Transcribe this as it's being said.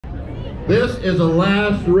This is the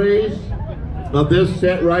last race of this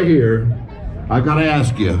set right here. I've got to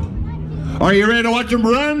ask you, are you ready to watch them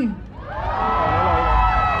run?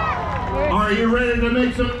 Are you ready to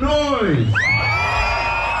make some noise?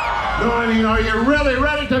 No, I mean, are you really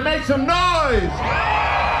ready to make some noise?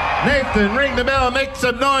 Nathan, ring the bell, make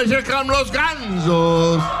some noise. Here come Los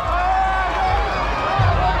Gansos.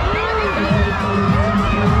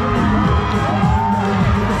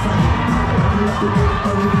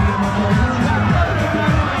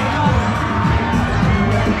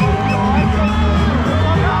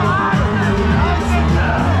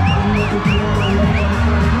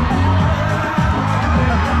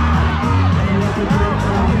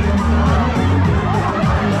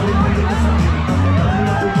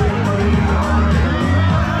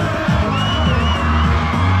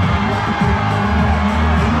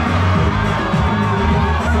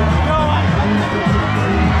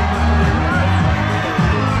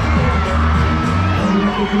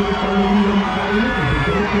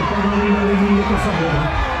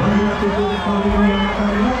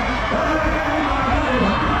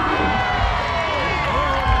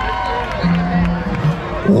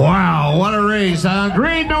 Wow, what a race, huh?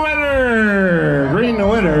 Green the winner! Green the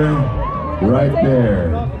winner right there.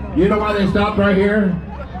 You know why they stopped right here?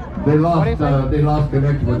 They lost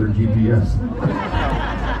connection with their GPS.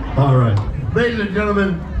 All right. Ladies and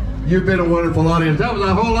gentlemen, you've been a wonderful audience. That was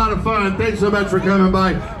a whole lot of fun. Thanks so much for coming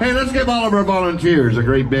by. Hey, let's give all of our volunteers a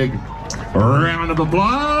great big round of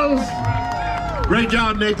applause. Great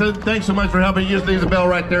job, Nathan. Thanks so much for helping. You just leave the bell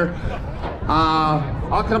right there.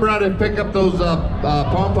 I'll come around and pick up those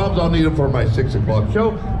pom-poms. I'll need them for my 6 o'clock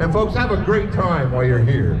show. And folks, have a great time while you're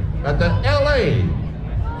here at the LA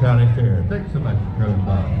County Fair. Thanks so much for coming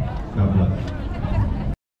by. God bless.